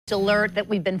Alert that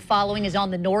we've been following is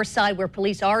on the north side, where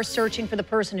police are searching for the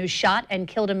person who shot and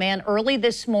killed a man early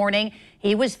this morning.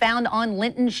 He was found on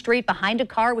Linton Street behind a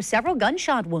car with several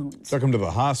gunshot wounds. Took him to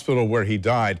the hospital where he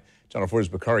died. Channel 4's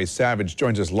Bakari Savage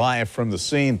joins us live from the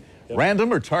scene.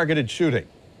 Random or targeted shooting?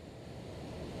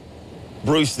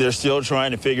 Bruce, they're still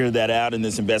trying to figure that out in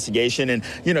this investigation. And,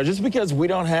 you know, just because we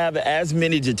don't have as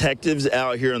many detectives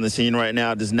out here on the scene right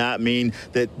now does not mean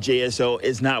that JSO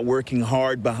is not working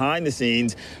hard behind the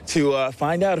scenes to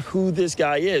find out who this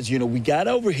guy is. You know, we got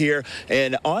over here,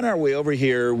 and on our way over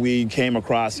here, we came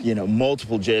across, you know,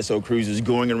 multiple JSO cruisers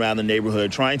going around the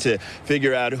neighborhood trying to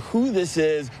figure out who this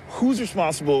is, who's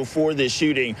responsible for this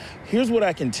shooting. Here's what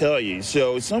I can tell you.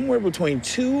 So somewhere between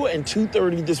 2 and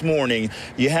 2:30 this morning,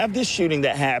 you have this shooting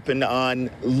that happened on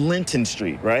Linton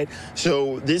Street, right?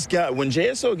 So this guy, when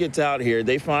JSO gets out here,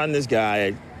 they find this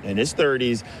guy in his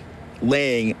 30s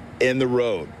laying in the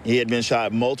road. He had been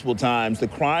shot multiple times. The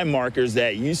crime markers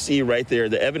that you see right there,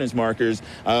 the evidence markers,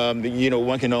 you know,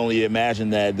 one can only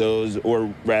imagine that those,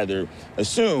 or rather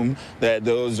assume that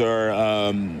those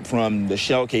are from the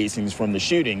shell casings from the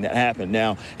shooting that happened.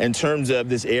 Now, in terms of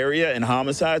this area and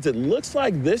homicides, it looks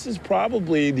like this is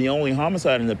probably the only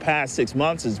homicide in the past 6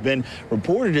 months that's been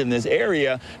reported in this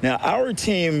area. Now, our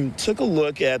team took a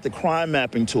look at the crime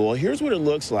mapping tool. Here's what it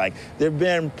looks like. There have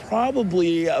been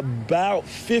probably about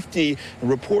 50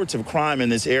 reports of crime in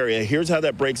this area. Here's how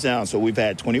that breaks down. So we've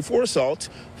had 24 assaults,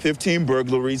 15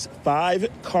 burglaries, 5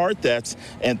 car thefts,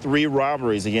 and 3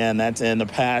 robberies. Again, that's in the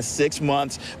past 6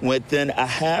 months within a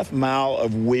half mile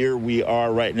of where we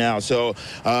are right now. So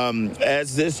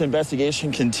as this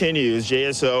investigation continues,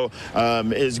 JSO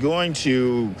is going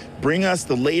to bring us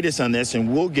the latest on this,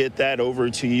 and we'll get that over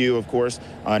to you, of course,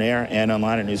 on air and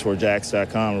online at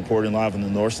news4jax.com. Reporting live on the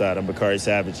north side, I'm Bakari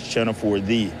Savage, Channel 4,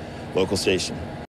 the local station.